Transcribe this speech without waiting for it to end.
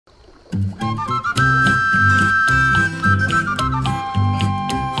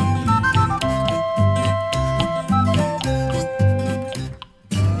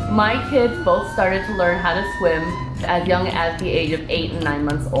My kids both started to learn how to swim as young as the age of 8 and 9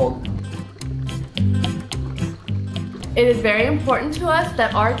 months old. It is very important to us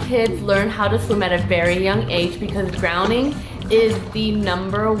that our kids learn how to swim at a very young age because drowning is the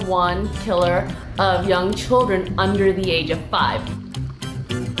 #1 killer of young children under the age of 5.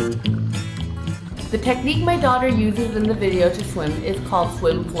 The technique my daughter uses in the video to swim is called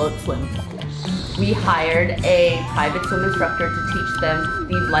swim, float, swim. We hired a private swim instructor to teach them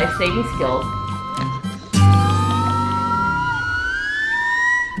these life-saving skills.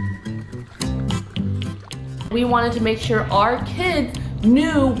 We wanted to make sure our kids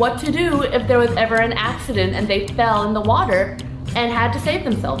knew what to do if there was ever an accident and they fell in the water and had to save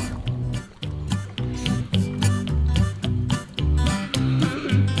themselves.